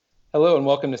Hello and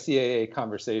welcome to CAA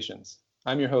Conversations.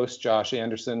 I'm your host, Josh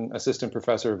Anderson, Assistant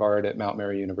Professor of Art at Mount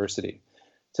Mary University.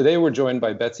 Today we're joined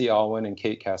by Betsy Alwin and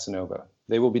Kate Casanova.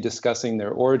 They will be discussing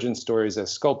their origin stories as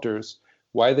sculptors,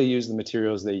 why they use the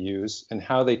materials they use, and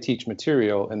how they teach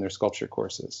material in their sculpture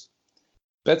courses.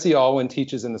 Betsy Alwin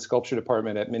teaches in the sculpture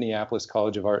department at Minneapolis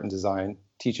College of Art and Design,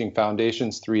 teaching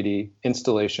Foundations 3D,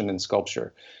 Installation, and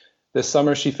Sculpture. This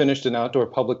summer, she finished an outdoor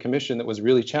public commission that was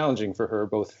really challenging for her,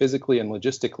 both physically and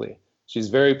logistically. She's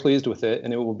very pleased with it,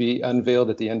 and it will be unveiled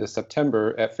at the end of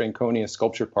September at Franconia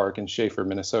Sculpture Park in Shafer,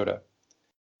 Minnesota.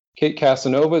 Kate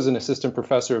Casanova is an assistant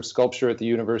professor of sculpture at the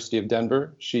University of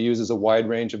Denver. She uses a wide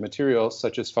range of materials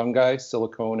such as fungi,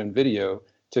 silicone, and video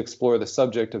to explore the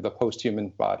subject of the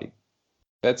posthuman body.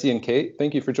 Betsy and Kate,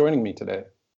 thank you for joining me today.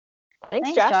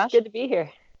 Thanks, Josh. Good to be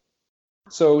here.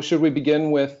 So should we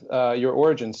begin with your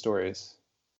origin stories?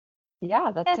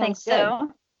 Yeah, that sounds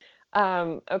good.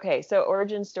 Okay, so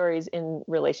origin stories in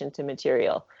relation to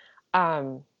material.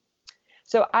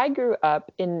 So I grew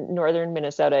up in northern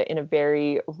Minnesota in a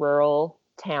very rural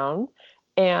town,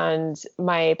 and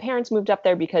my parents moved up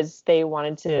there because they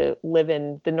wanted to live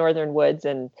in the northern woods,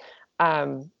 and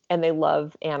they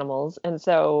love animals, and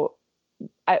so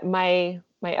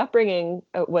my upbringing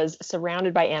was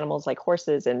surrounded by animals like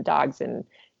horses and dogs and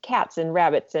cats and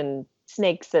rabbits and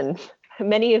snakes, and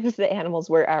many of the animals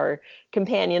were our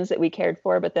companions that we cared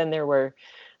for. But then there were,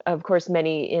 of course,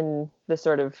 many in the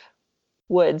sort of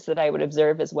woods that I would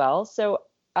observe as well. So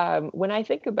when I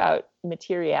think about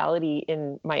materiality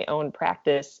in my own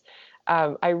practice,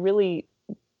 I really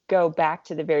go back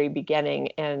to the very beginning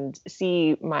and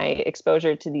see my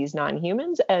exposure to these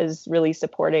non-humans as really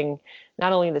supporting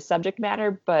not only the subject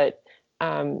matter, but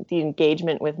the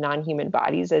engagement with non-human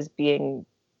bodies as being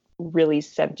really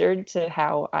centered to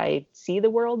how I see the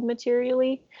world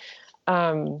materially.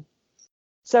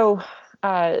 So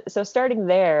starting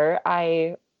there,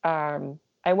 I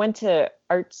went to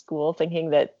art school thinking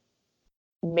that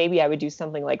maybe I would do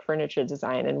something like furniture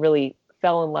design, and really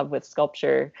fell in love with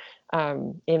sculpture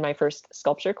in my first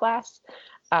sculpture class,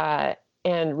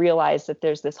 and realized that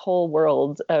there's this whole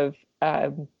world of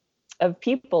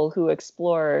people who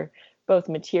explore both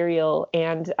material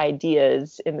and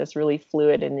ideas in this really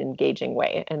fluid and engaging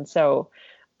way. And so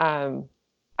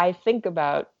I think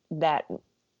about that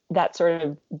sort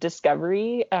of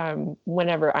discovery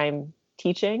whenever I'm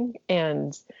teaching,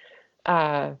 and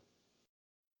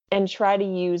try to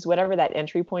use whatever that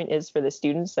entry point is for the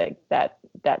students, like that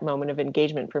moment of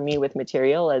engagement for me with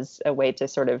material, as a way to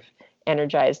sort of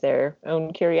energize their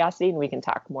own curiosity. And we can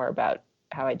talk more about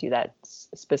how I do that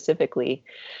specifically.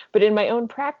 But in my own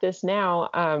practice now,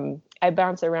 I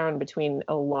bounce around between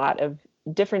a lot of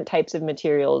different types of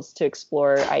materials to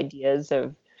explore ideas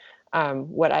of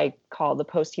what I call the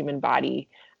posthuman body.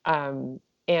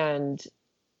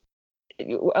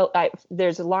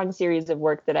 There's a long series of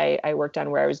work that I worked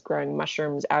on where I was growing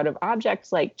mushrooms out of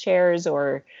objects like chairs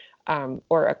or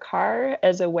a car,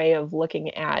 as a way of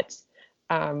looking at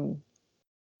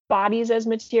bodies as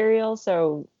material.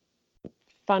 So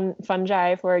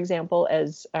fungi, for example,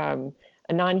 as a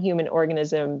non-human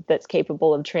organism that's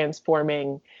capable of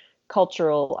transforming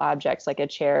cultural objects like a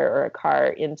chair or a car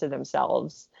into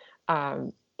themselves.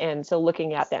 And so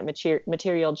looking at that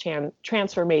material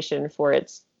transformation for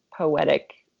its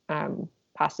poetic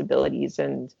possibilities,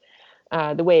 and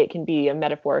the way it can be a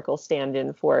metaphorical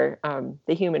stand-in for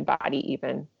the human body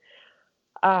even.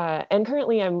 And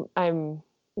currently I'm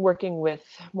working with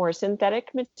more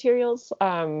synthetic materials,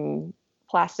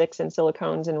 plastics and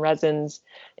silicones and resins,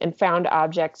 and found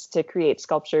objects to create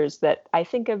sculptures that I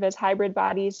think of as hybrid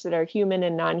bodies that are human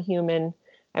and non-human.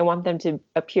 I want them to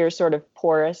appear sort of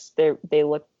porous. They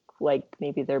look like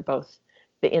maybe they're both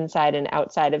the inside and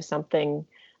outside of something,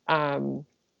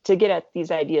 to get at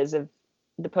these ideas of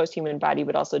the posthuman body,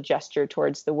 but also gesture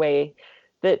towards the way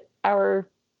that our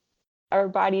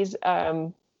bodies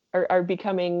are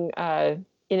becoming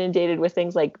inundated with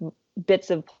things like bits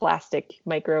of plastic,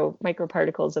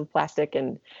 microparticles of plastic,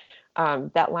 and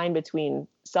that line between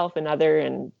self and other,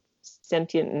 and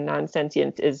sentient and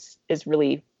non-sentient is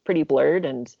really pretty blurred,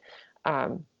 and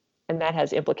that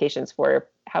has implications for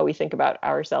how we think about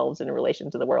ourselves in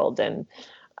relation to the world, and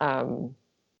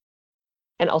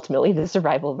ultimately the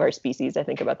survival of our species. I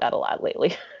think about that a lot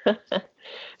lately.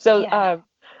 So I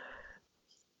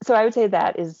would say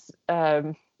that is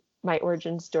my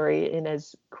origin story in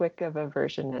as quick of a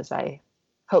version as I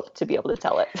hope to be able to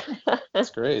tell it.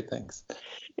 That's great. Thanks.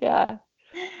 Yeah.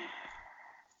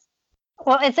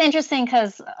 Well, it's interesting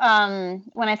because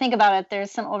when I think about it, there's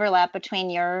some overlap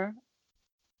between your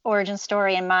origin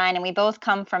story in mind, and we both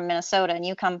come from Minnesota, and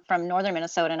you come from northern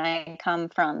Minnesota, and I come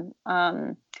from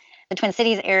the Twin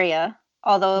Cities area,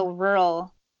 although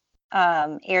rural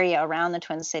area around the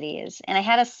Twin Cities. And I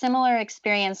had a similar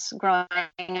experience growing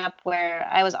up where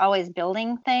I was always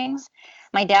building things.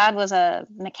 My dad was a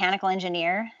mechanical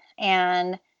engineer,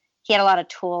 and he had a lot of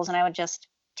tools, and I would just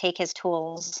take his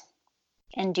tools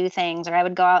and do things, or I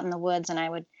would go out in the woods and I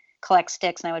would collect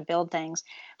sticks and I would build things.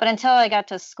 But until I got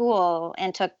to school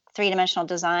and took three-dimensional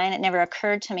design, it never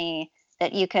occurred to me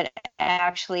that you could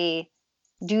actually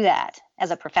do that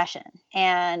as a profession.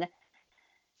 And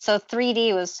so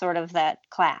 3D was sort of that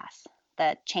class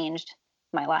that changed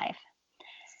my life.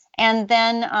 And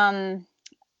then,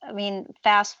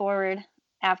 fast forward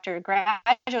after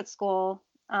graduate school,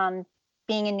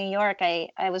 being in New York,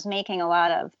 I was making a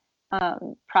lot of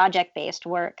project-based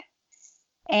work,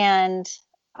 and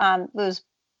was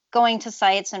going to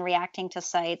sites and reacting to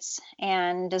sites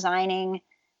and designing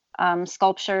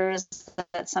sculptures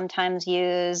that sometimes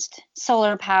used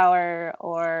solar power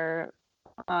or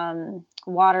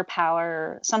water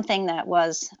power, something that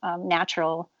was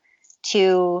natural,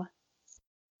 to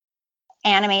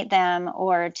animate them,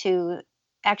 or to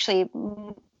actually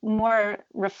more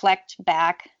reflect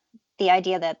back the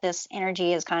idea that this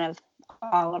energy is kind of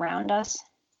all around us.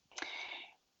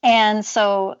 And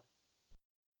so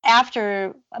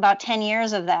after about 10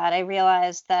 years of that, I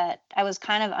realized that I was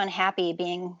kind of unhappy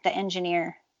being the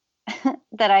engineer,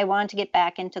 that I wanted to get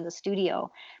back into the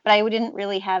studio, but I didn't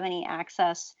really have any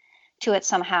access to it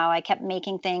somehow. I kept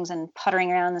making things and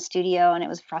puttering around the studio, and it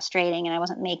was frustrating, and I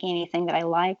wasn't making anything that I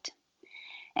liked.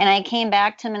 And I came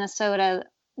back to Minnesota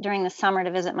during the summer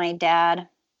to visit my dad,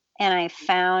 and I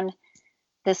found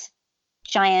this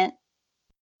giant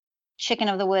chicken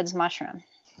of the woods mushroom.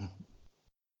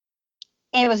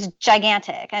 It was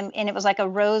gigantic, and it was like a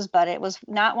rosebud. It was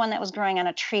not one that was growing on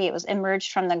a tree. It was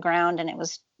emerged from the ground, and it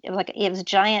was a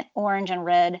giant orange and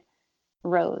red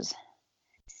rose.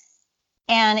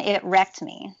 And it wrecked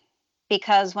me,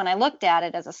 because when I looked at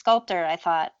it as a sculptor, I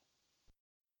thought,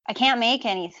 I can't make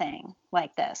anything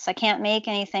like this. I can't make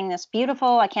anything this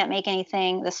beautiful. I can't make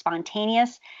anything this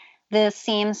spontaneous. This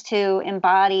seems to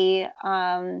embody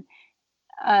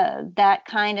that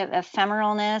kind of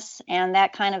ephemeralness, and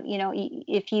that kind of,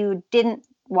 if you didn't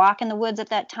walk in the woods at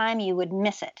that time, you would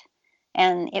miss it.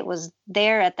 And it was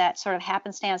there at that sort of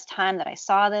happenstance time that I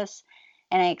saw this,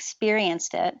 and I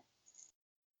experienced it.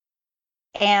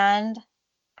 And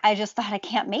I just thought, I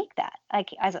can't make that. I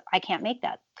can't make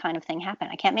that kind of thing happen.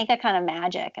 I can't make that kind of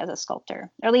magic as a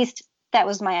sculptor. Or at least that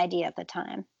was my idea at the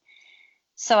time.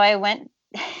 So I went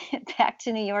back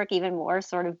to New York, even more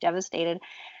sort of devastated,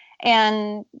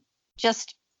 and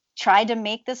just tried to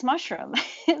make this mushroom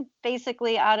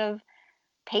basically out of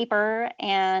paper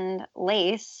and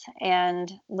lace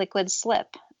and liquid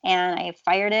slip. And I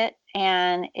fired it,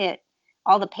 and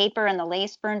all the paper and the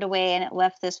lace burned away, and it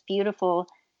left this beautiful,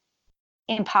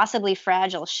 impossibly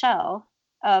fragile shell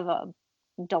of a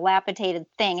dilapidated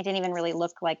thing. It didn't even really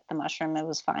look like the mushroom. It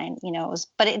was fine,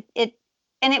 but it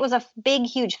was a big,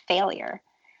 huge failure.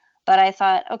 But I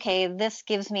thought, okay, this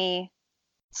gives me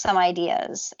some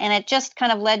ideas. And it just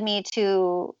kind of led me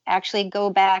to actually go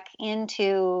back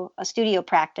into a studio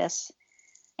practice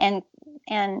and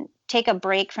take a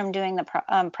break from doing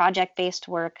the project-based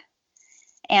work,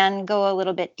 and go a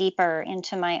little bit deeper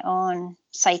into my own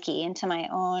psyche, into my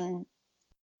own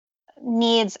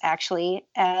needs, actually,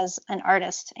 as an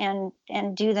artist, and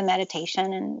do the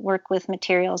meditation and work with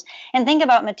materials and think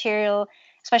about material,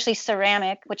 especially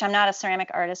ceramic, which I'm not a ceramic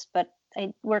artist, but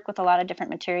I work with a lot of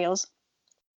different materials,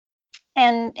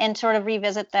 and sort of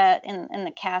revisit that in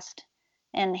the cast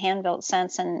and hand-built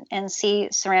sense, and see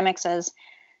ceramics as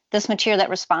this material that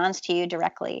responds to you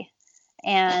directly,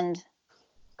 and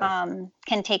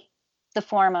can take the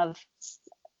form of,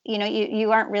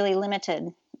 you aren't really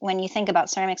limited. When you think about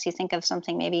ceramics, you think of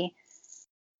something maybe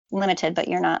limited, but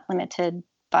you're not limited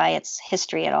by its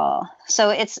history at all. So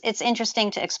it's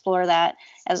interesting to explore that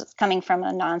as coming from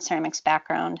a non-ceramics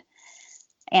background,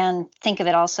 and think of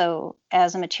it also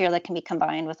as a material that can be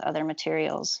combined with other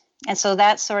materials. And so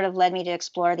that sort of led me to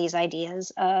explore these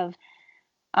ideas of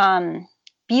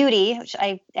beauty, which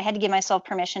I had to give myself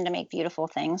permission to make beautiful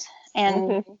things,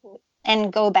 and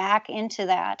go back into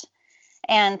that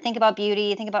and think about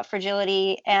beauty, think about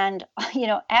fragility. And,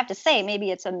 I have to say,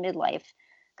 maybe it's a midlife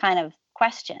kind of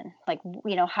question, like,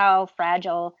 how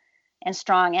fragile and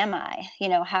strong am I?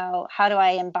 How do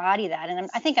I embody that? And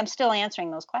I think I'm still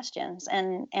answering those questions,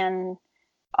 and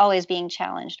always being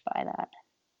challenged by that.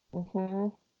 Mm-hmm.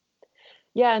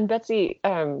 Yeah, and Betsy,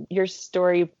 your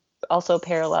story also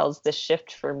parallels the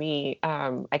shift for me.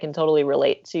 I can totally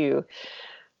relate to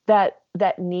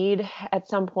that need at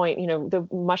some point. The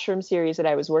mushroom series that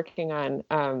I was working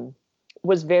on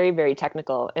was very, very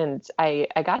technical, and I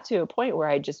got to a point where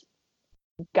I just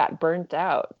got burnt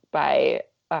out by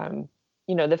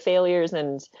the failures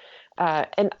and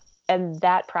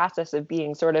that process of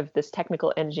being sort of this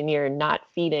technical engineer, not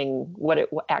feeding what it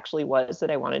actually was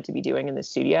that I wanted to be doing in the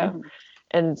studio. Mm-hmm.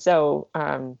 And so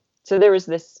there was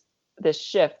this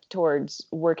shift towards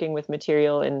working with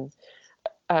material in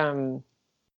a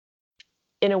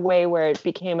way where it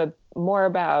became more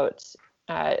about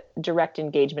direct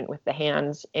engagement with the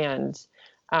hands and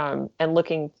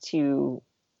looking to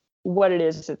what it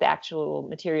is that the actual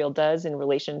material does in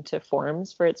relation to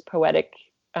forms for its poetic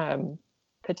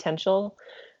potential.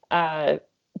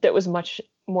 That was much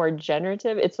more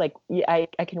generative. It's like, I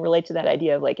can relate to that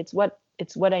idea of like, it's what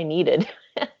I needed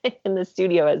in the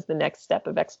studio as the next step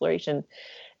of exploration.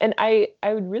 And I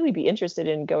would really be interested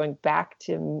in going back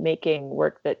to making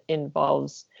work that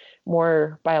involves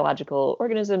more biological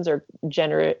organisms or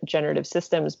generative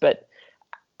systems. But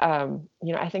I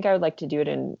think I would like to do it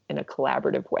in a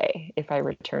collaborative way if I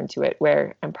return to it,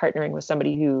 where I'm partnering with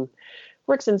somebody who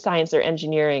works in science or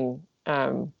engineering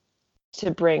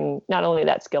to bring not only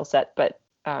that skill set, but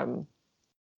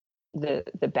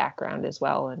the background as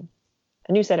well, and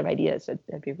a new set of ideas.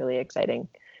 That'd be really exciting.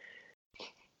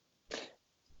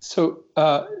 So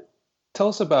tell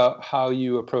us about how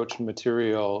you approach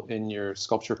material in your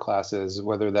sculpture classes,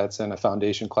 whether that's in a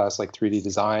foundation class like 3D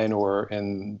design or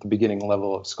in the beginning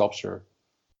level of sculpture.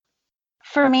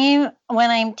 For me,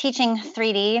 when I'm teaching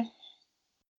 3D,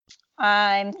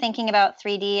 I'm thinking about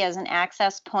 3D as an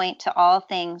access point to all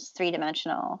things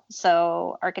three-dimensional.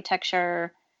 So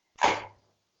architecture,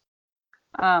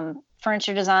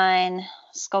 furniture design,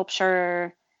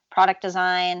 sculpture, product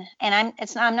design. And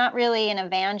I'm not really an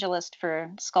evangelist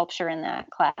for sculpture in that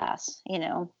class,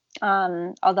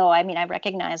 although I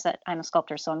recognize that I'm a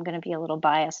sculptor, so I'm going to be a little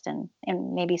biased in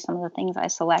maybe some of the things I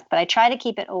select, but I try to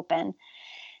keep it open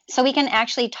so we can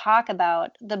actually talk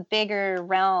about the bigger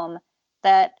realm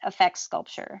that affects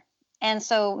sculpture. And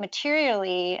so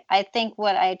materially, I think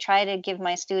what I try to give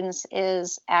my students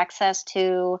is access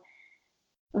to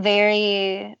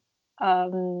very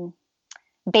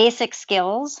basic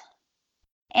skills.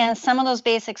 And some of those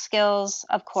basic skills,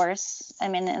 of course,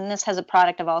 and this has a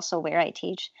product of also where I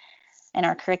teach in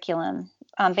our curriculum.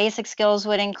 Basic skills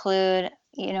would include,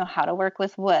 how to work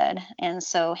with wood. And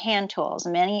so hand tools.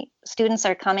 Many students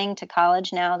are coming to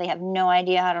college now. They have no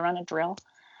idea how to run a drill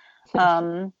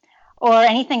or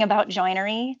anything about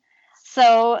joinery.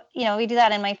 So, we do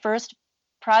that. And my first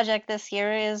project this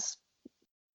year is,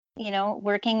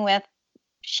 working with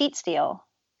sheet steel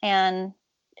and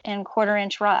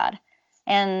 1/4-inch rod.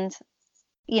 And,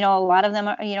 a lot of them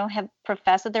are, have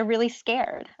professed that they're really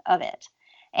scared of it.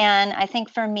 And I think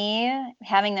for me,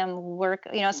 having them work,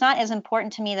 it's not as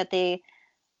important to me that they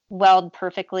weld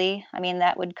perfectly.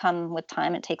 That would come with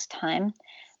time. It takes time.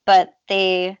 But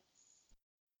they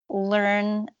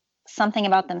learn something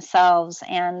about themselves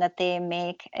and that they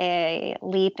make a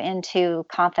leap into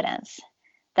confidence,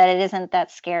 that it isn't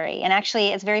that scary. And actually,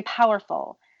 it's very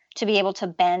powerful to be able to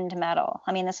bend metal.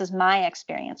 This is my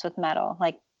experience with metal.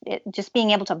 Like just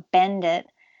being able to bend it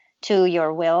to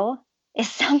your will is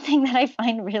something that I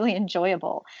find really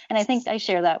enjoyable. And I think I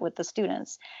share that with the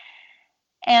students.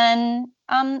 And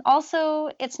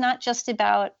also, it's not just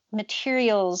about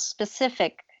materials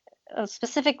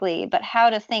specifically, but how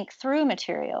to think through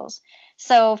materials.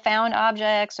 So found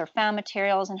objects or found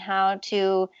materials and how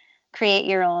to create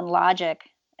your own logic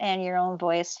and your own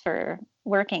voice for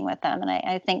working with them. And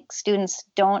I think students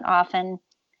don't often,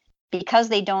 because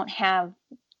they don't have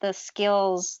the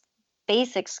skills,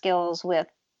 basic skills with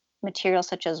materials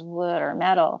such as wood or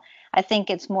metal, I think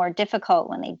it's more difficult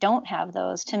when they don't have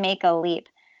those to make a leap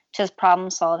to problem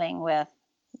solving with,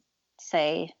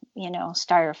 say,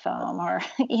 styrofoam or,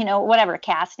 whatever,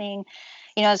 casting.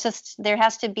 It's just, there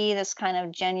has to be this kind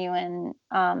of genuine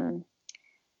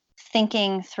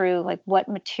thinking through like what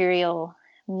material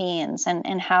means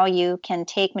and how you can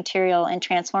take material and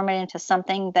transform it into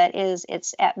something that is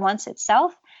it's at once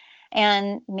itself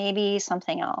and maybe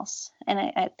something else.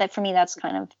 And that for me, that's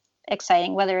kind of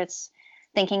exciting, whether it's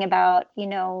thinking about,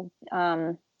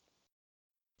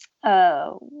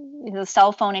 the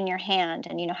cell phone in your hand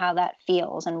and, how that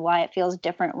feels and why it feels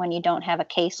different when you don't have a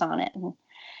case on it. And,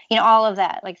 all of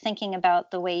that, like thinking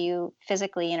about the way you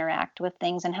physically interact with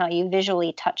things and how you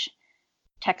visually touch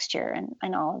texture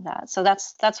and all of that. So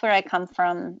that's where I come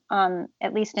from,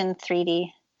 at least in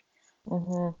 3D.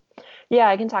 Mm-hmm. Yeah,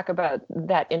 I can talk about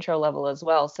that intro level as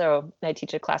well. So I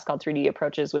teach a class called 3D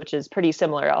Approaches, which is pretty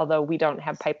similar, although we don't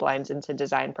have pipelines into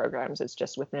design programs. It's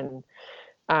just within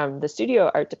the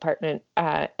studio art department.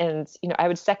 And, I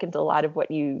would second a lot of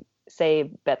what you say,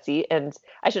 Betsy. And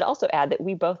I should also add that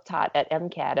we both taught at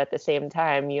MCAD at the same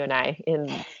time, you and I, in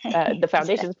the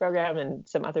foundations program and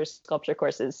some other sculpture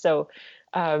courses. So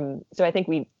I think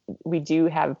we do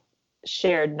have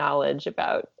shared knowledge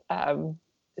about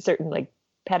certain like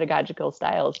pedagogical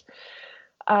styles.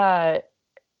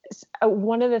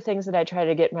 One of the things that I try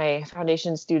to get my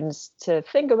foundation students to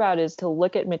think about is to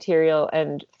look at material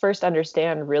and first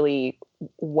understand really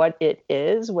what it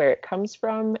is, where it comes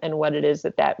from, and what it is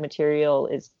that that material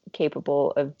is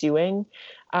capable of doing.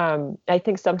 I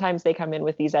think sometimes they come in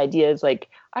with these ideas like,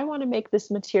 I want to make this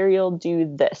material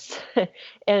do this.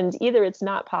 And either it's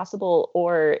not possible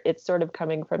or it's sort of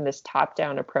coming from this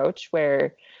top-down approach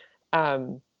where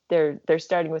they're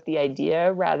starting with the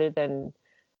idea rather than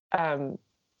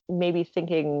maybe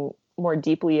thinking more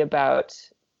deeply about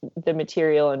the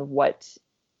material and what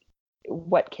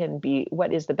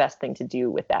is the best thing to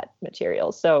do with that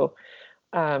material. So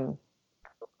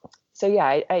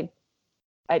yeah,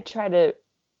 I try to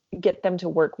get them to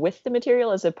work with the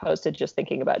material as opposed to just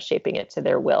thinking about shaping it to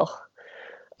their will.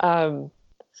 And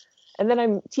then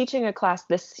I'm teaching a class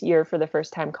this year for the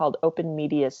first time called Open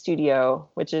Media Studio,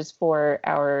 which is for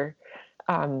our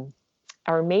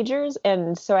majors.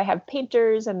 And so I have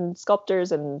painters and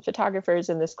sculptors and photographers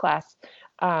in this class.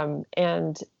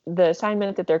 And the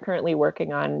assignment that they're currently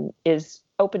working on is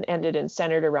open-ended and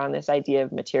centered around this idea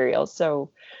of material. So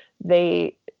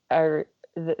the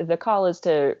call is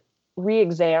to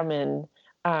re-examine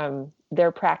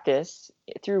their practice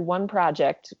through one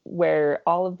project where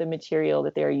all of the material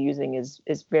that they're using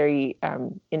is very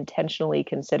intentionally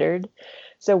considered.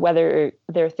 So whether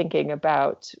they're thinking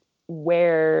about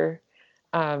where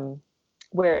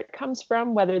it comes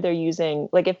from, whether they're using,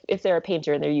 like if they're a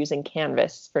painter and they're using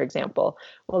canvas, for example,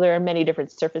 well, there are many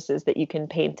different surfaces that you can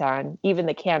paint on. Even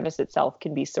the canvas itself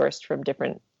can be sourced from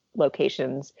different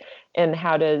locations. And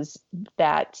how does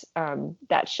that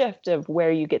shift of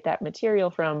where you get that material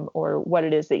from or what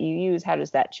it is that you use, how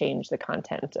does that change the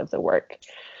content of the work?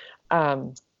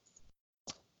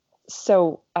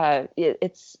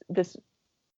 It's this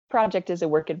project is a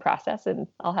work in process, and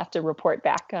I'll have to report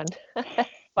back on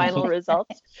final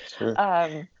results. Sure.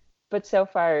 But so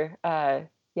far,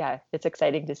 yeah, it's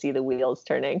exciting to see the wheels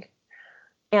turning,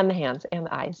 and the hands and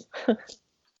the eyes.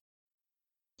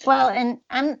 Well, and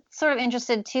I'm sort of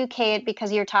interested too, Kate,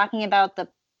 because you're talking about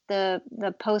the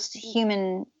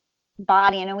post-human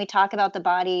body. I know we talk about the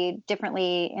body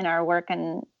differently in our work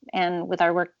and with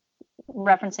our work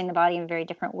referencing the body in very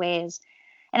different ways.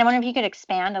 And I wonder if you could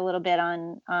expand a little bit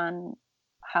on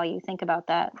how you think about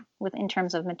that in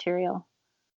terms of material.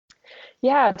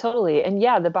 Yeah, totally. And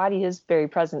yeah, the body is very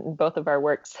present in both of our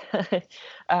works.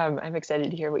 I'm excited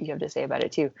to hear what you have to say about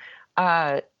it too.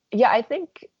 Yeah, I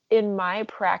think in my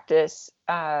practice,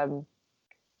 I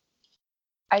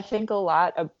think a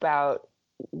lot about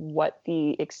what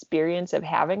the experience of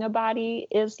having a body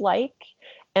is like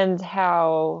and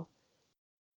how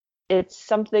it's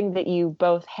something that you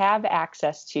both have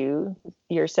access to,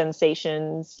 your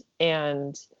sensations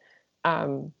and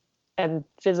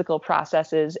physical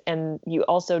processes, and you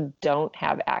also don't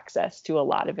have access to a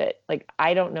lot of it. Like,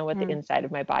 I don't know what the inside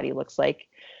of my body looks like.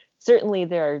 Certainly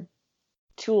there are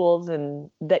tools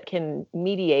that can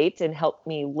mediate and help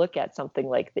me look at something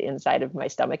like the inside of my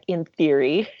stomach in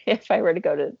theory, if I were to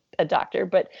go to a doctor,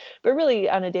 but really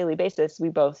on a daily basis, we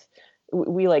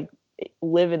like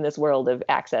live in this world of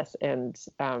access and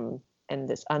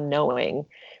this unknowing,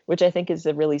 which I think is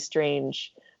a really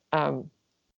strange, a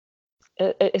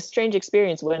strange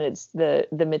experience when it's the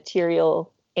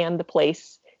material and the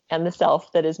place and the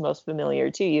self that is most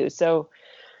familiar to you. So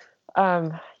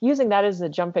using that as a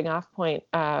jumping off point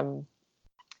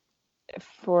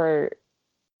for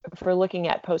looking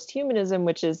at posthumanism,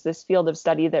 which is this field of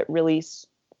study that really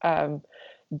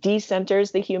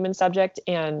decenters the human subject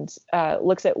and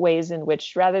looks at ways in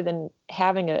which, rather than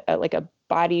having a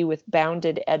body with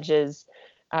bounded edges,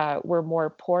 we're more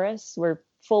porous. We're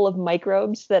full of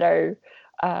microbes that are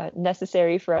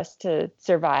necessary for us to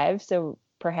survive. So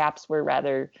perhaps we're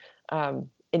rather an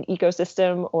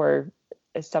ecosystem, or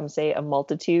as some say, a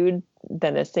multitude,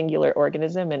 than a singular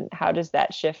organism. And how does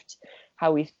that shift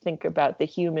how we think about the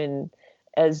human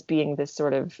as being this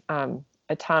sort of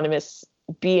autonomous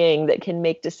being that can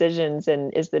make decisions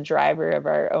and is the driver of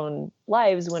our own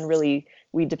lives, when really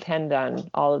we depend on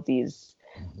all of these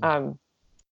other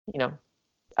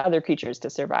creatures to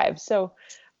survive. So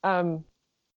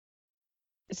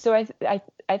so I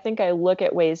think I look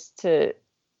at ways to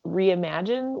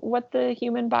reimagine what the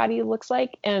human body looks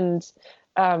like, and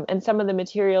some of the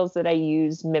materials that I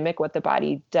use mimic what the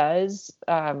body does.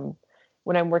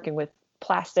 When I'm working with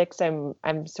plastics, I'm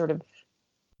sort of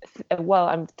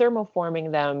I'm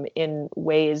thermoforming them in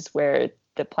ways where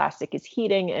the plastic is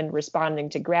heating and responding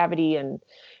to gravity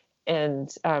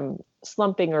and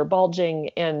slumping or bulging,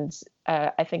 and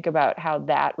I think about how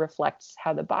that reflects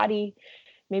how the body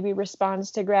maybe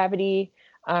responds to gravity.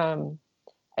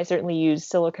 I certainly use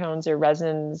silicones or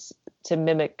resins to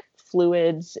mimic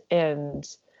fluids, and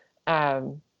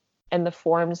the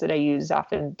forms that I use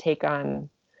often take on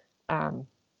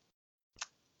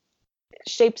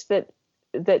shapes that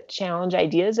challenge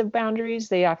ideas of boundaries.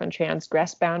 They often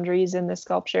transgress boundaries in the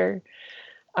sculpture.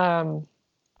 And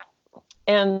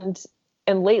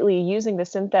lately, using the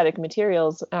synthetic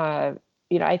materials, I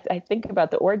think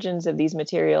about the origins of these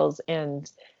materials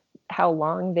and how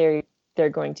long they're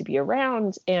going to be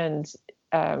around, and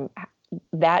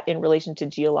that in relation to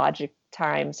geologic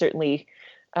time. Certainly,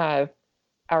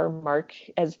 our mark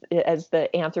as the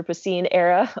Anthropocene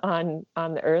era on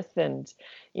the Earth, and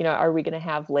are we going to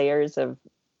have layers of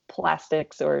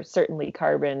plastics or certainly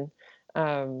carbon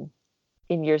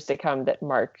in years to come that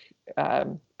mark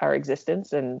our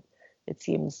existence? And it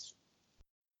seems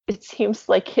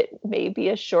like it may be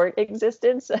a short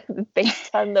existence based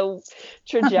on the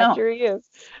trajectory of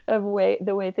the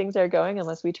way things are going,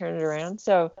 unless we turn it around.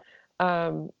 So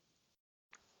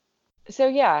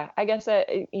yeah, I guess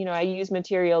I use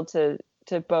material to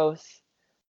both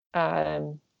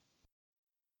to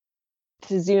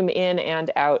zoom in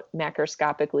and out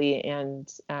macroscopically and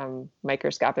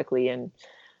microscopically, and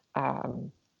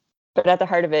but at the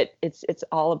heart of it, it's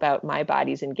all about my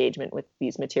body's engagement with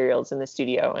these materials in the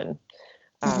studio, and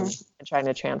trying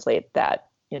to translate that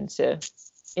into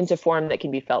form that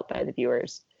can be felt by the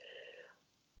viewers.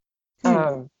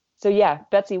 So yeah,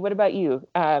 Betsy, what about you?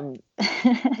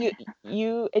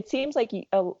 You it seems like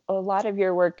a lot of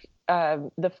your work,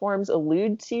 the forms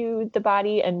allude to the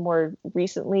body, and more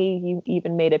recently, you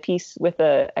even made a piece with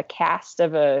a cast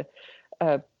of a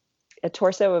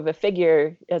torso of a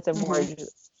figure as a more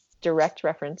direct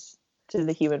reference to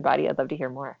the human body. I'd love to hear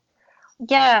more.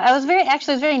 Yeah, I was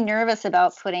very nervous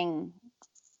about putting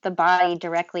the body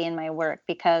directly in my work,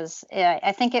 because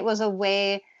I think it was a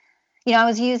way, I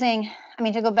was using,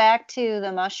 to go back to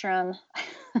the mushroom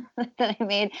that I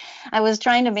made, I was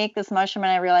trying to make this mushroom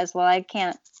and I realized, well, I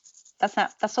can't, that's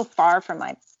so far from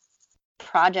my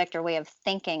project or way of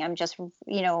thinking. I'm just,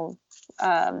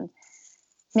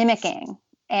 mimicking.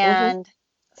 And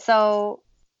so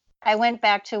I went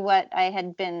back to what I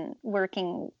had been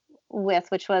working with,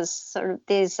 which was sort of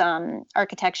these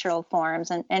architectural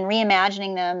forms, and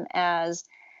reimagining them as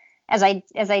I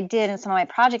did in some of my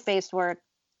project-based work,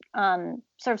 sort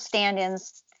of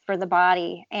stand-ins for the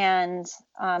body. And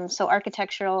so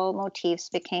architectural motifs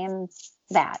became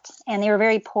that, and they were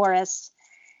very porous.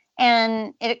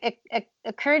 And it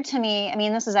occurred to me,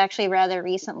 this is actually rather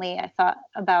recently, I thought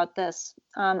about this,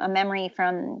 a memory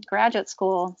from graduate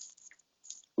school.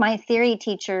 My theory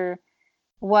teacher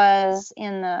was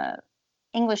in the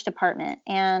English department,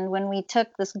 and when we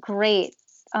took this great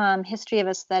history of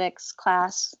aesthetics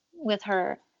class with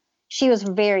her, she was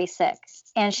very sick,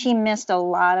 and she missed a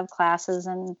lot of classes,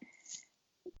 and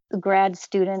the grad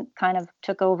student kind of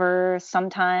took over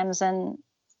sometimes, and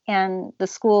the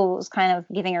school was kind of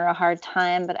giving her a hard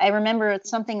time. But I remember it's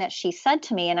something that she said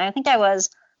to me, and I think I was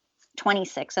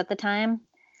 26 at the time.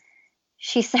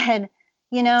 She said,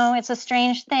 it's a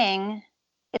strange thing.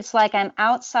 It's like I'm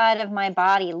outside of my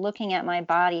body, looking at my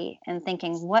body and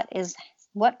thinking, what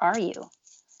are you?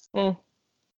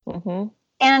 Mm-hmm.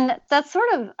 And that's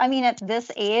sort of, at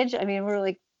this age, we're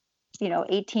like,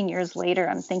 18 years later,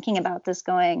 I'm thinking about this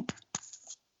going,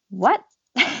 what?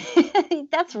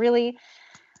 That's really,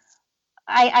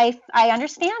 I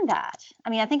understand that.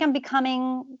 I think I'm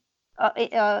becoming,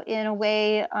 in a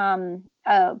way,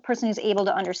 a person who's able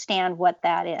to understand what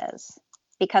that is,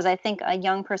 because I think a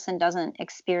young person doesn't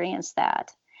experience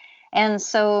that. And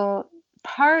so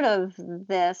part of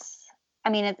this,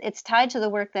 it's tied to the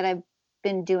work that I've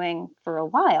been doing for a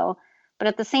while, but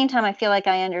at the same time, I feel like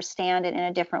I understand it in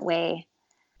a different way.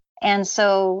 And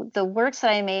so the works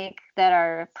that I make that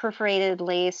are perforated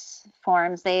lace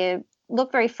forms, they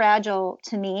look very fragile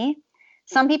to me.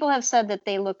 Some people have said that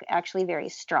they look actually very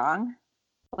strong,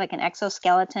 like an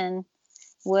exoskeleton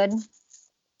would,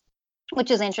 which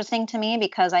is interesting to me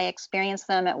because I experience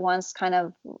them at once kind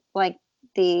of like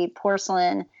the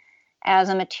porcelain as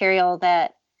a material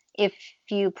that if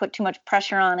you put too much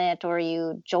pressure on it, or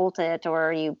you jolt it,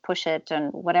 or you push it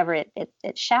and whatever, it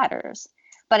shatters.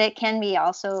 but it can be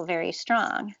also very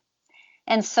strong.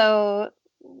 And so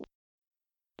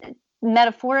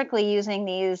metaphorically using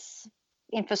these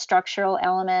infrastructural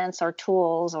elements or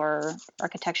tools or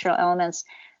architectural elements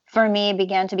for me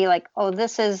began to be like, oh,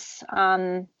 this is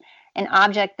an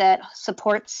object that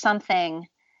supports something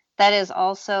that is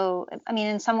also, I mean,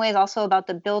 in some ways also about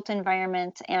the built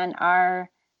environment and our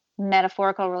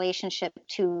metaphorical relationship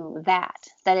to that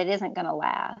it isn't going to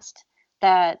last.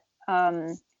 That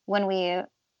when we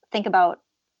think about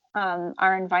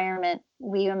our environment,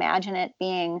 we imagine it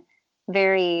being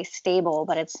very stable,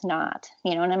 but it's not,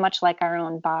 and much like our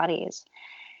own bodies.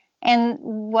 And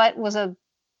what was a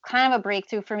kind of a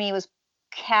breakthrough for me was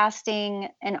casting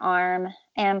an arm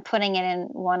and putting it in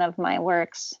one of my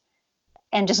works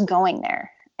and just going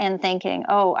there and thinking,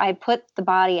 oh, I put the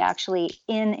body actually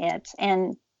in it.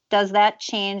 And does that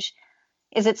change?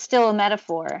 Is it still a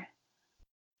metaphor?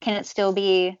 Can it still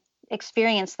be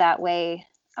experienced that way?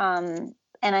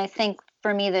 And I think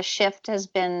for me, the shift has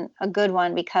been a good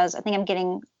one, because I think I'm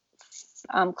getting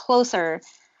closer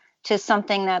to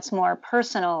something that's more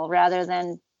personal rather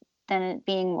than it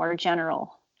being more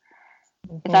general,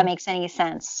 if that makes any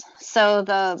sense. So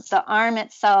the arm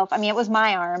itself, I mean, it was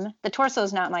my arm. The torso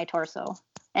is not my torso,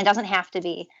 and it doesn't have to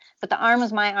be. But the arm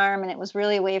was my arm, and it was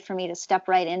really a way for me to step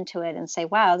right into it and say,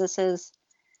 wow, this is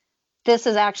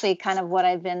actually kind of what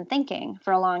I've been thinking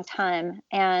for a long time.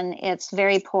 And it's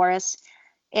very porous.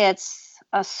 It's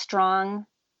a strong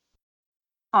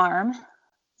arm,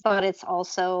 but it's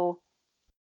also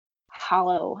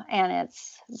hollow, and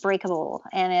it's breakable,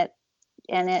 and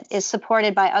it is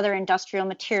supported by other industrial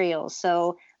materials.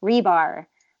 So rebar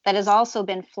that has also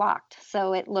been flocked.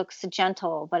 So it looks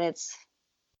gentle, but it's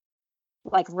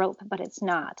like rope, but it's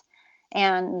not.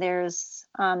 And there's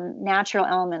natural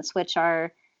elements which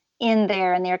are in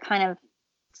there, and they're kind of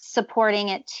supporting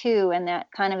it too. And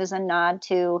that kind of is a nod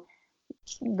to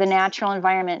the natural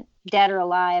environment, dead or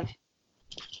alive,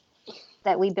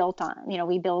 that we build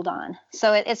on.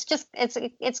 So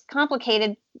it's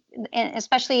complicated, and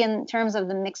especially in terms of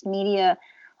the mixed media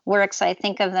works. I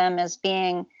think of them as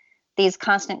being these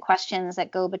constant questions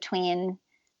that go between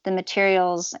the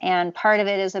materials, and part of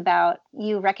it is about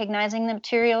you recognizing the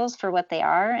materials for what they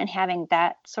are and having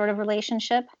that sort of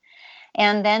relationship,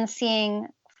 and then seeing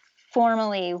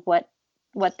formally what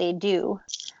they do,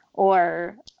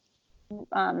 or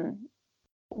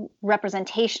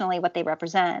representationally what they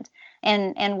represent,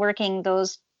 and working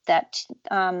that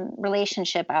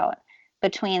relationship out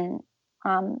between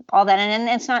all that. And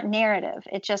it's not narrative.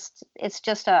 It's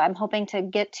just I'm hoping to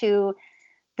get to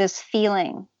this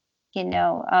feeling,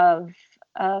 of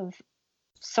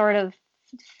sort of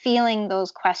feeling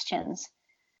those questions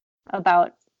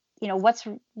about,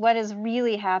 what is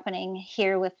really happening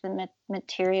here with the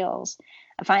materials.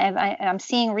 If I'm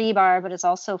seeing rebar, but it's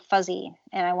also fuzzy,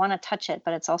 and I want to touch it,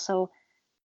 but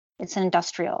it's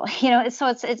industrial, so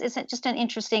it's just an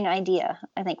interesting idea,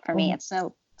 I think, for me. It's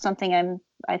something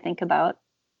I think about,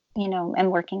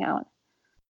 and working out.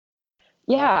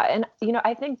 Yeah. And,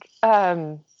 I think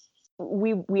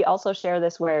we also share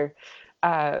this, where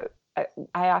I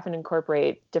often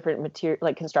incorporate different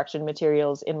like construction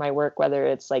materials in my work, whether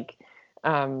it's like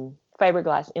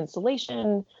fiberglass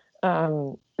insulation,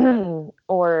 or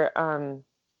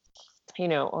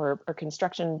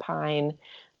construction pine,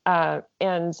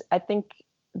 and I think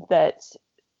that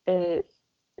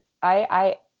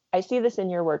I see this in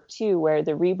your work too, where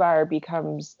the rebar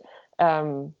becomes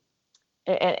and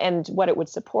what it would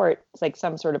support is like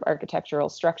some sort of architectural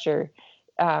structure.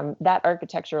 That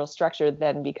architectural structure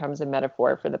then becomes a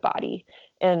metaphor for the body.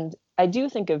 And I do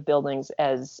think of buildings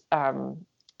as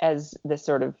this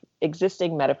sort of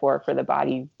existing metaphor for the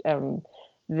body.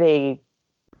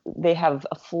 They have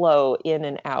a flow in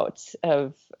and out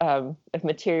of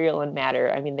material and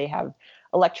matter. I mean, they have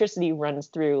electricity runs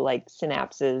through like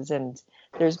synapses, and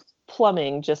there's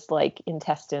plumbing just like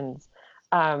intestines.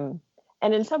 And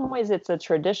in some ways, it's a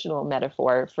traditional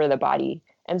metaphor for the body.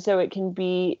 And so it can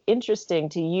be interesting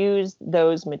to use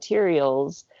those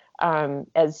materials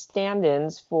as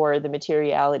stand-ins for the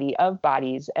materiality of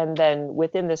bodies, and then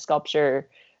within the sculpture,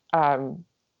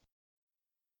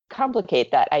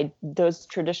 complicate those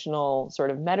traditional sort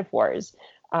of metaphors.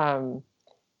 And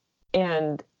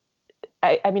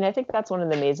I mean, I think that's one of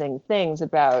the amazing things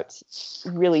about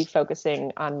really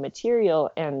focusing on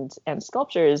material and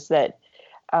sculpture, is that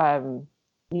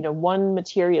one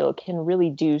material can really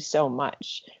do so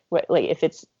much. Like if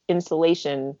it's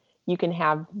insulation, you can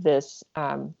have this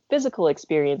physical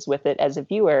experience with it as a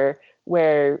viewer,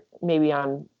 where maybe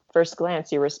on first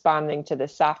glance you're responding to the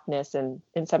softness, and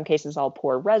in some cases I'll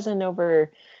pour resin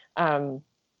over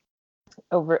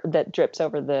that drips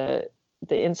over the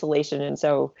insulation, and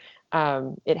so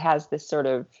it has this sort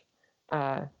of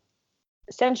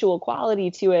sensual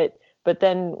quality to it. But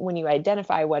then when you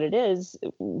identify what it is,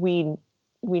 we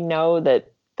know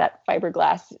that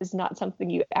fiberglass is not something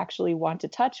you actually want to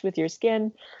touch with your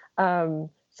skin. So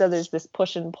there's this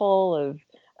push and pull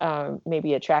of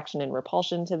maybe attraction and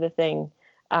repulsion to the thing.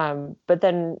 But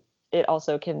then it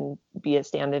also can be a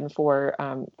stand-in for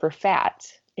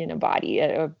fat in a body,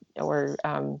 or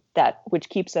that which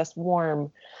keeps us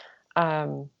warm.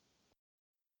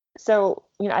 So,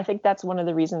 I think that's one of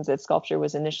the reasons that sculpture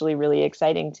was initially really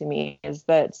exciting to me, is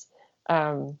that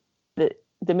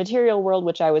the material world,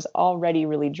 which I was already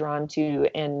really drawn to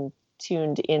and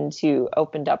tuned into,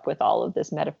 opened up with all of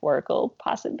this metaphorical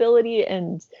possibility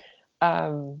and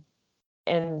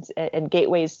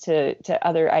gateways to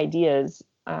other ideas.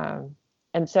 And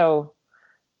so,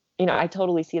 I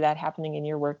totally see that happening in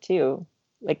your work too,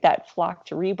 like that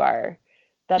flocked rebar.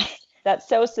 That's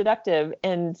so seductive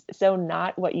and so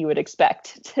not what you would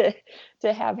expect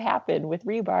to have happen with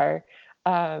rebar.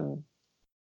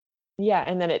 Yeah,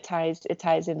 and then it ties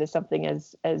into something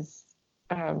as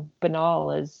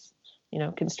banal as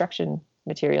construction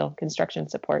material, construction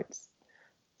supports.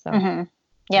 So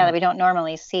yeah, that we don't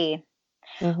normally see.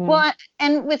 Mm-hmm. Well,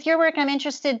 and with your work, I'm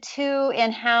interested too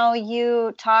in how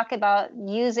you talk about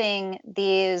using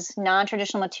these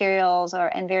non-traditional materials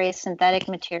and various synthetic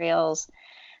materials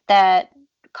that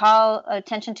call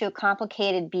attention to a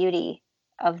complicated beauty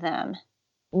of them.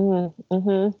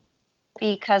 Mm-hmm.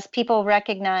 Because people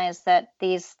recognize that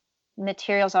these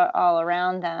materials are all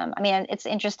around them. I mean, it's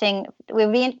interesting. It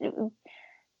would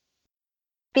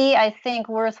be, I think,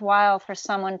 worthwhile for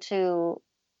someone to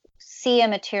see a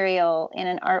material in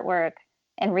an artwork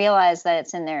and realize that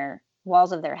it's in their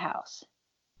walls of their house.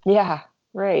 Yeah,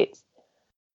 right.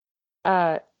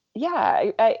 Yeah,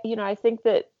 I think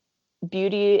that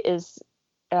beauty is,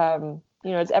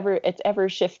 it's ever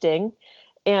shifting,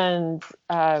 and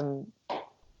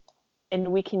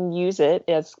we can use it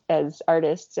as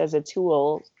artists as a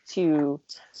tool to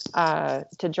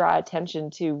draw attention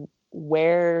to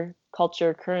where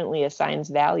culture currently assigns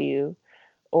value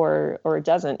or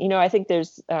doesn't. I think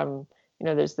there's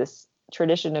there's this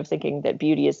tradition of thinking that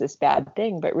beauty is this bad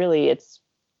thing, but really it's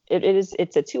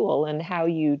a tool, and how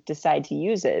you decide to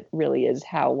use it really is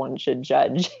how one should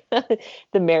judge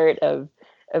the merit of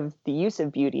the use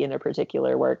of beauty in a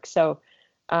particular work. So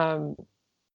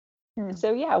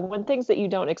yeah, when things that you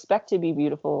don't expect to be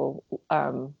beautiful,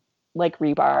 like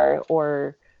rebar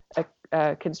or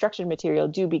a construction material,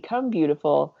 do become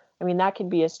beautiful, I mean, that can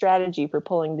be a strategy for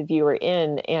pulling the viewer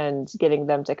in and getting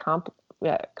them to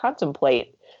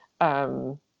contemplate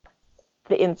the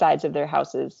insides of their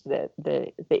houses,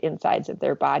 the insides of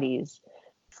their bodies.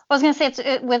 I was going to say it's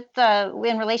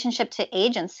in relationship to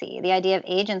agency, the idea of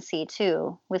agency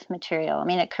too with material. I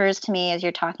mean, it occurs to me as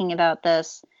you're talking about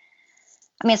this.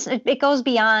 I mean, it goes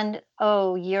beyond,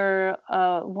 you're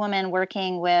a woman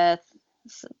working with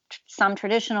some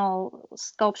traditional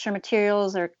sculpture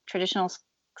materials or traditional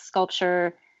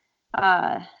sculpture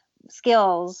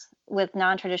skills with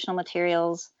non-traditional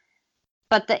materials.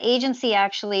 But the agency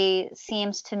actually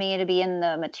seems to me to be in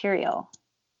the material,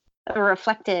 or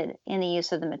reflected in the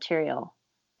use of the material.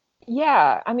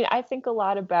 Yeah, I mean, I think a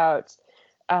lot about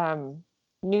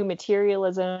new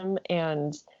materialism,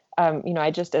 and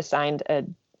I just assigned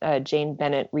a Jane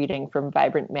Bennett reading from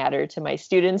Vibrant Matter to my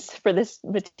students for this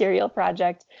material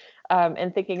project,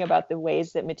 and thinking about the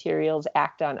ways that materials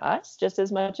act on us just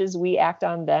as much as we act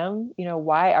on them.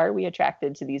 Why are we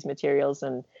attracted to these materials?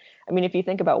 And I mean, if you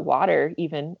think about water,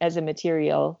 even as a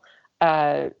material,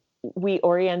 we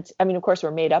orient, I mean, of course,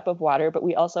 we're made up of water, but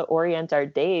we also orient our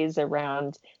days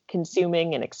around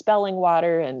consuming and expelling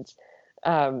water. And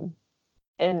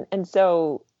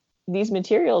so these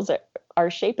materials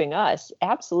are shaping us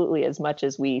absolutely as much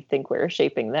as we think we're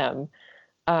shaping them.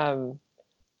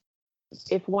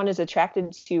 If one is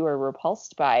attracted to or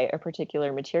repulsed by a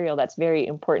particular material, that's very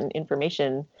important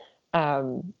information,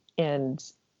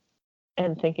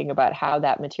 and thinking about how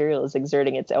that material is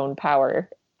exerting its own power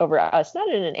over us, not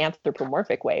in an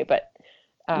anthropomorphic way, but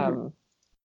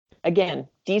again,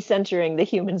 decentering the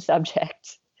human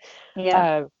subject.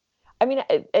 Yeah. I mean,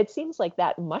 it seems like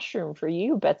that mushroom for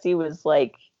you, Betsy, was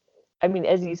like, I mean,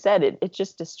 as you said, it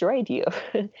just destroyed you.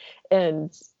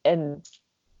 and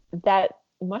that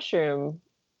mushroom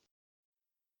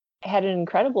had an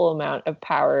incredible amount of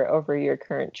power over your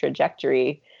current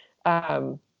trajectory,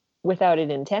 without it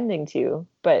intending to,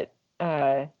 but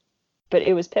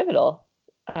it was pivotal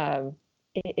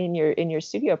in your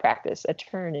studio practice, a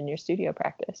turn in your studio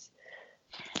practice.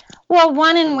 Well,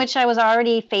 one in which I was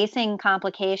already facing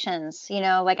complications,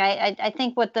 like I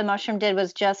think what the mushroom did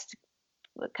was just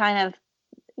kind of,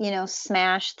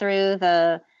 smash through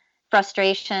the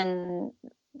frustration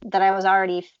that I was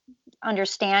already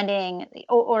understanding,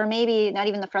 or maybe not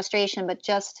even the frustration, but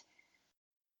just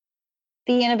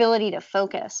the inability to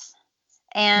focus.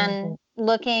 And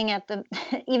looking at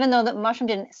even though the mushroom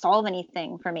didn't solve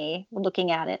anything for me,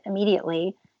 looking at it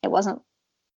immediately,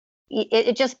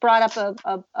 it just brought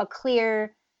up a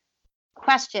clear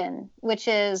question, which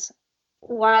is,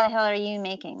 why the hell are you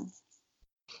making?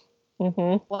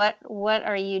 What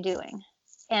are you doing?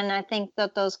 And I think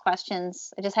that those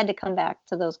questions, I just had to come back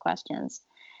to those questions.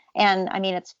 And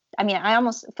I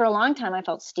almost, for a long time, I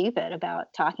felt stupid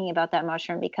about talking about that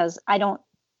mushroom because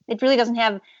it really doesn't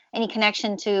have any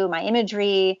connection to my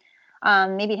imagery.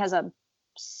 Maybe it has a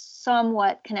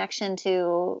somewhat connection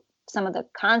to some of the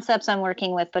concepts I'm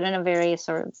working with, but in a very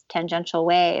sort of tangential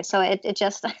way. So it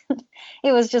just,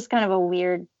 it was just kind of a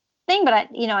weird thing, but I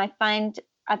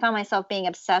found myself being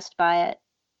obsessed by it.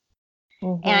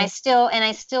 And I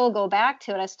still go back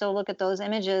to it. I still look at those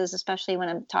images, especially when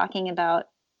I'm talking about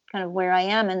kind of where I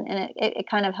am. And it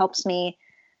kind of helps me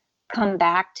come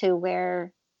back to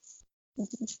where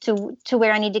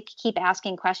I need to keep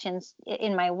asking questions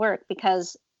in my work,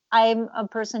 because I'm a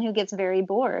person who gets very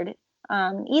bored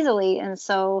easily. And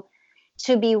so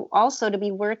to be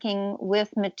working with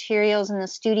materials in the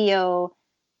studio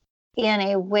in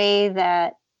a way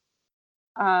that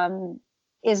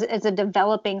is a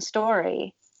developing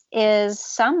story is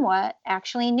somewhat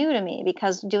actually new to me,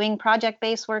 because doing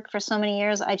project-based work for so many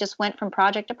years, I just went from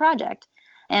project to project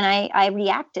and I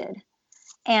reacted.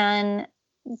 And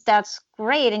that's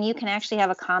great. And you can actually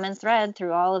have a common thread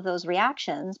through all of those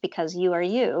reactions because you are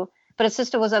you. But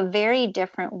it was a very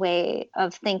different way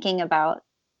of thinking about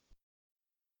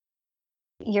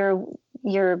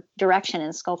your direction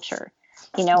in sculpture,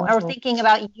 or thinking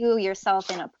about you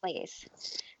yourself in a place.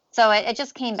 So it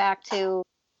just came back to,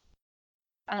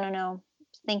 I don't know,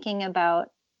 thinking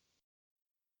about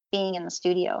being in the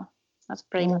studio. That's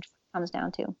pretty much what it comes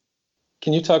down to.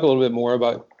 Can you talk a little bit more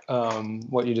about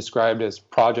what you described as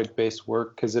project-based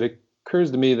work? Because it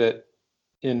occurs to me that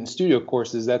in studio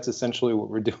courses, that's essentially what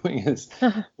we're doing is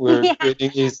we're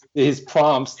creating these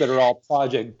prompts that are all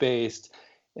project-based,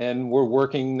 and we're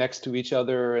working next to each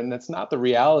other. And that's not the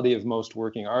reality of most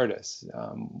working artists,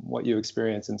 what you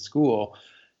experience in school.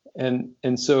 And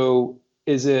so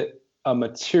is it a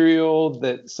material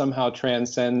that somehow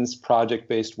transcends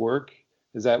project-based work?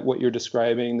 Is that what you're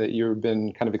describing, that you've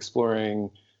been kind of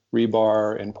exploring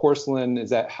rebar and porcelain?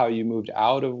 Is that how you moved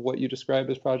out of what you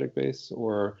described as project-based?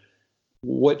 Or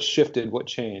what shifted, what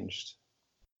changed?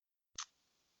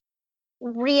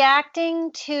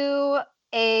 Reacting to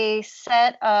a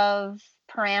set of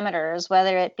parameters,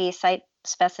 whether it be site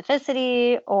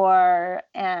specificity or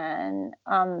an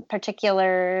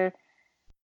particular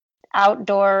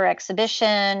outdoor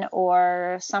exhibition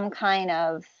or some kind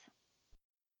of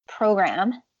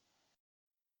program,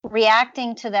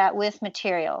 reacting to that with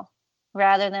material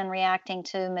rather than reacting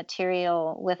to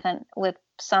material with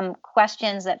some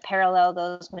questions that parallel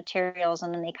those materials,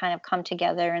 and then they kind of come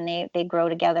together and they grow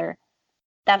together.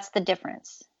 That's the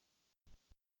difference.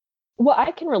 Well,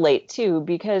 I can relate too,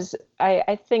 because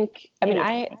I think,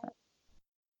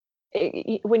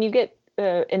 when you get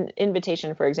an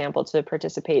invitation, for example, to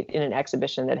participate in an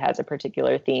exhibition that has a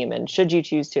particular theme, and should you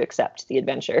choose to accept the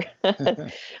adventure,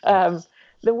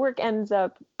 the work ends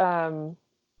up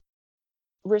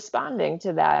responding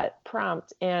to that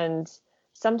prompt. And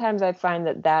sometimes I find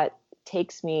that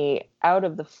takes me out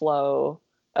of the flow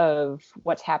of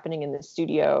what's happening in the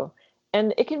studio.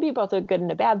 And it can be both a good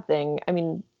and a bad thing. I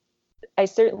mean, I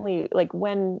certainly, like,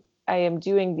 when I am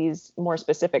doing these more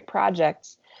specific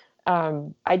projects,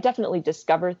 I definitely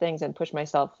discover things and push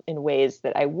myself in ways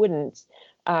that I wouldn't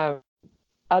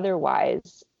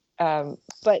otherwise.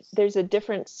 But there's a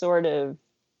different sort of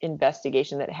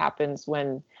investigation that happens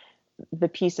when the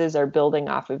pieces are building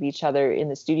off of each other in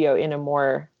the studio in a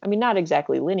more, not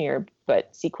exactly linear,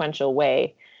 but sequential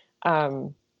way.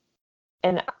 And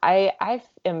I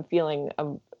am feeling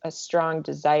a strong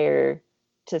desire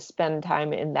to spend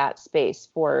time in that space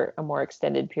for a more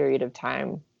extended period of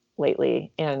time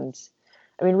lately. And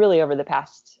really over the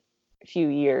past few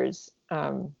years.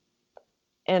 And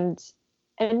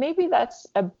maybe that's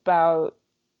about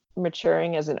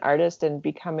maturing as an artist and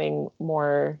becoming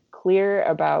more clear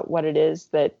about what it is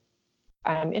that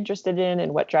I'm interested in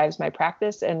and what drives my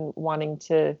practice, and wanting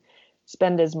to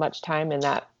spend as much time in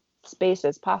that space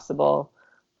as possible.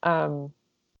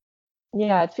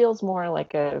 It feels more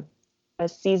like a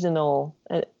seasonal,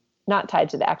 not tied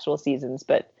to the actual seasons,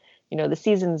 but the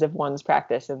seasons of one's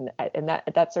practice, and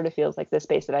that sort of feels like the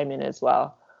space that I'm in as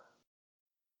well.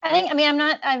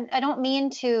 I don't mean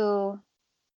to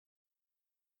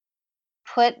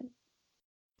put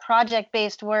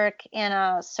project-based work in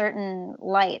a certain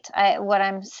light. What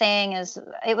I'm saying is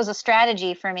it was a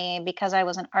strategy for me because I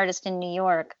was an artist in New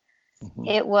York. Mm-hmm.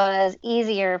 It was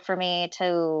easier for me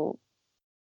to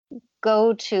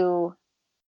go to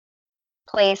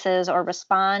places or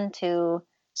respond to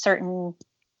certain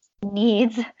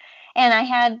needs. And I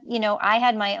had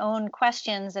my own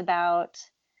questions about,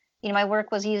 my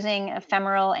work was using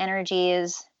ephemeral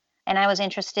energies, and I was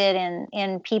interested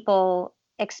in people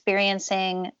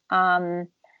experiencing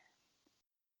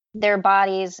their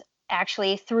bodies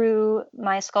actually through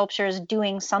my sculptures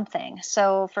doing something.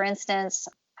 So for instance,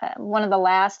 one of the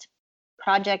last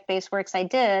project-based works I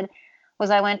did was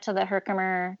I went to the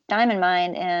Herkimer Diamond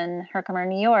Mine in Herkimer,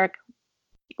 New York,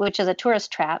 which is a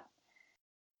tourist trap.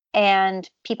 And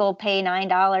people pay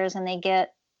 $9 and they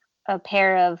get a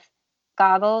pair of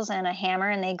goggles and a hammer,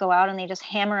 and they go out and they just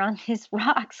hammer on these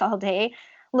rocks all day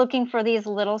looking for these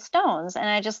little stones. And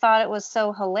I just thought it was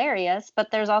so hilarious,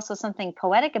 but there's also something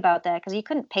poetic about that, because you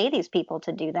couldn't pay these people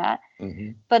to do that.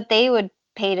 Mm-hmm. But they would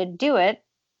pay to do it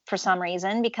for some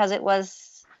reason, because it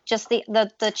was just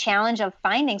the challenge of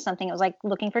finding something. It was like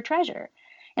looking for treasure.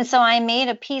 And so I made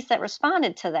a piece that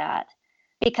responded to that,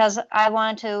 because I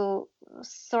wanted to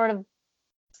sort of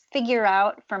figure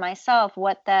out for myself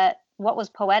what was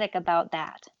poetic about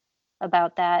that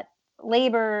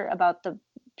labor, about the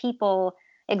people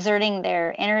exerting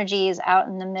their energies out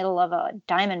in the middle of a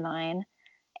diamond mine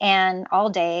and all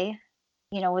day,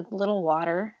 with little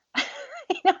water,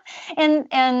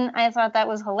 and I thought that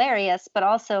was hilarious, but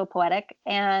also poetic.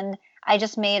 And I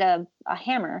just made a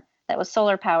hammer that was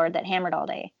solar powered that hammered all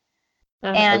day.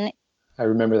 Uh-huh. And I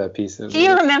remember that piece. Do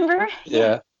you remember?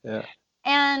 Yeah.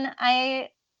 And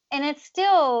it's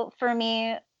still, for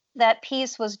me, that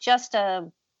piece was just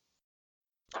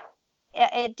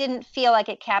it didn't feel like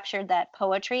it captured that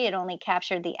poetry. It only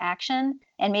captured the action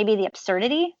and maybe the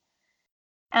absurdity.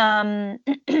 And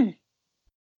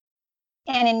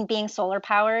in being solar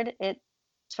powered, it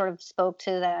sort of spoke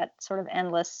to that sort of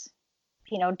endless,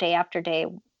 day after day,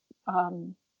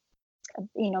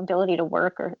 ability to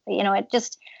work, or, it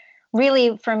just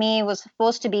really, for me, was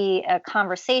supposed to be a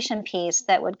conversation piece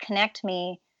that would connect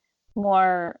me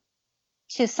more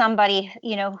to somebody,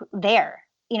 there.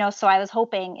 So I was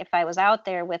hoping if I was out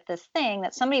there with this thing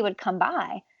that somebody would come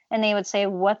by and they would say,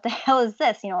 what the hell is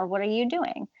this? Or what are you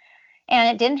doing? And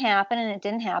it didn't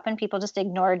happen. People just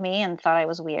ignored me and thought I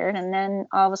was weird. And then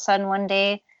all of a sudden one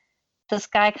day, this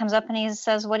guy comes up and he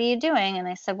says, what are you doing? And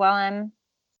I said, well,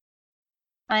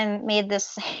 I made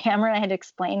this hammer. I had to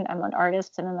explain I'm an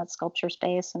artist and in that sculpture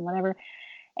space and whatever.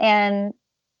 And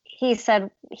he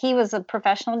said he was a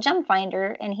professional gem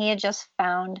finder, and he had just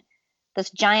found this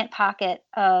giant pocket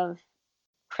of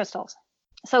crystals.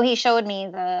 So he showed me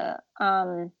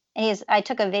I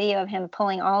took a video of him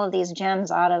pulling all of these gems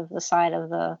out of the side of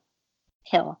the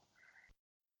hill.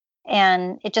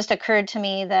 And it just occurred to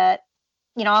me that,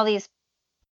 all these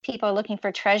people are looking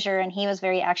for treasure, and he was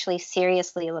very actually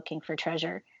seriously looking for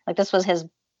treasure. Like, this was his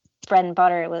bread and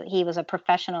butter. He was a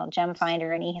professional gem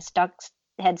finder, and he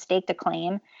had staked a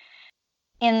claim.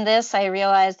 In this, I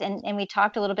realized, and we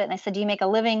talked a little bit, and I said, do you make a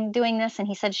living doing this? And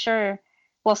he said, sure.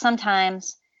 Well,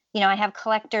 sometimes, I have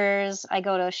collectors, I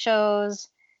go to shows,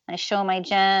 I show my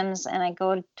gems, and I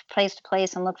go to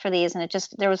place and look for these. And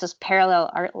there was this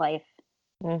parallel art life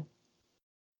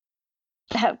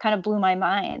that kind of blew my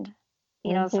mind.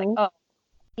 It's like, oh,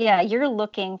 yeah, you're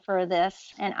looking for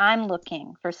this, and I'm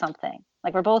looking for something.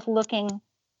 Like, we're both looking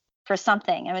for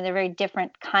something. I mean, they're very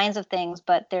different kinds of things,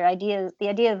 but the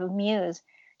idea of a muse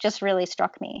just really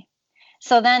struck me.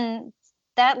 So then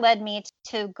that led me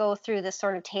to go through this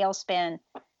sort of tailspin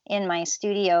in my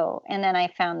studio, and then I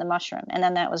found the mushroom, and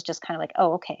then that was just kind of like,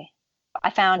 oh, okay,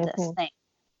 I found this thing.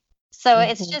 So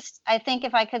it's just, I think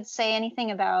if I could say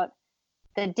anything about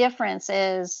the difference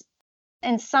is,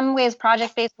 in some ways,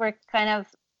 project-based work kind of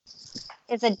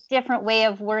is a different way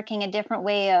of working, a different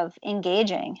way of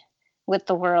engaging with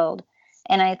the world.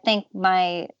 And I think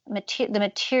the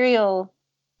material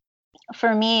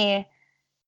for me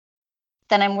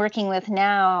that I'm working with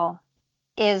now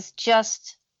is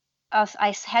just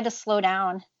I had to slow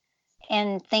down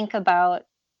and think about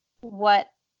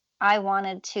what I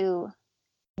wanted to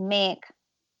make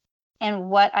and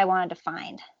what I wanted to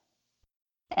find.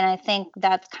 And I think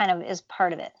that kind of is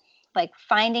part of it, like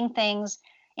finding things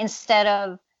instead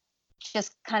of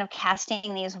just kind of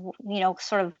casting these,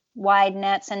 sort of wide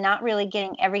nets and not really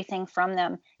getting everything from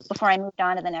them before I moved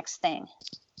on to the next thing.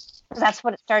 That's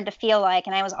what it started to feel like.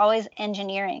 And I was always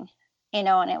engineering, and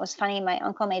it was funny. My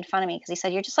uncle made fun of me because he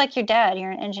said, "You're just like your dad,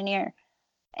 you're an engineer."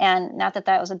 And not that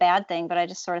that was a bad thing, but I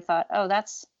just sort of thought, oh,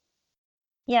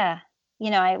 yeah,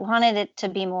 I wanted it to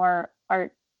be more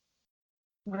art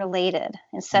related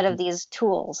instead of these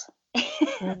tools.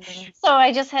 So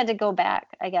I just had to go back,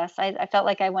 I guess. I felt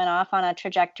like I went off on a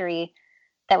trajectory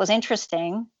that was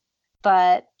interesting,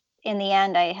 but in the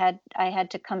end I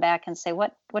had to come back and say,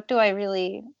 what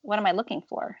am I looking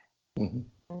for? Mm-hmm.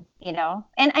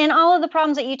 And all of the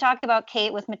problems that you talked about,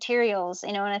 Kate, with materials,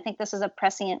 and I think this is a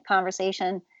prescient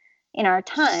conversation in our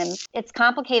time. It's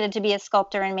complicated to be a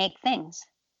sculptor and make things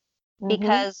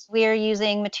because we're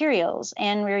using materials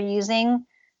and we're using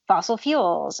fossil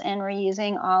fuels and we're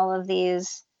using all of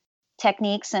these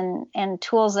techniques and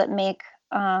tools that make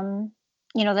that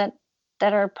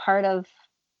are part of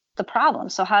the problem.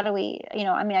 So how do we,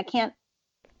 I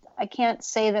can't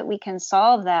say that we can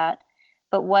solve that,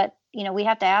 but we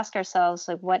have to ask ourselves,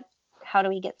 like, how do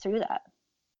we get through that?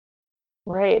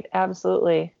 Right,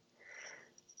 absolutely.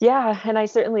 Yeah, and I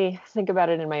certainly think about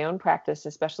it in my own practice,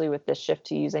 especially with this shift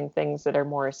to using things that are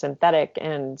more synthetic,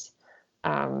 and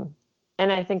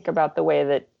I think about the way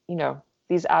that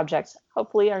these objects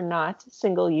hopefully are not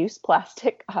single-use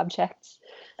plastic objects,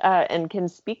 and can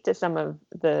speak to some of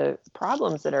the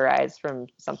problems that arise from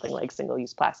something like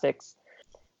single-use plastics.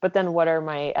 But then what are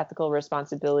my ethical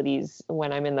responsibilities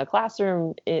when I'm in the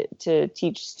classroom to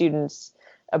teach students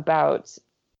about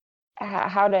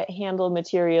how to handle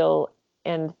material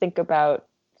and think about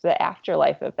the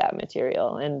afterlife of that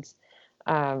material, and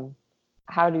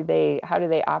how do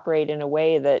they operate in a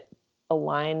way that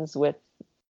aligns with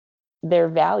their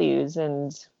values,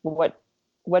 and what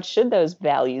should those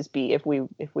values be if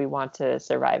we want to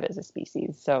survive as a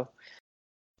species? So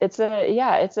it's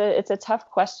a tough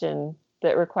question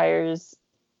that requires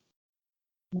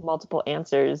multiple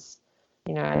answers.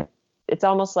 It's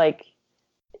almost like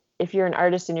if you're an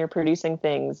artist and you're producing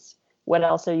things, what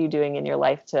else are you doing in your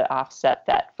life to offset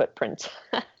that footprint?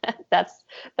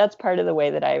 That's part of the way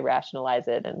that I rationalize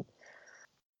it.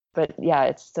 But yeah,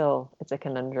 it's a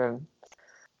conundrum.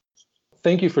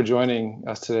 Thank you for joining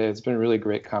us today. It's been a really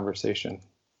great conversation.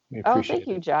 We appreciate thank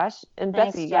you, Josh. And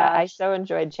Thanks, Betsy, Josh. I so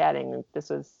enjoyed chatting.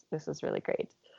 This was really great.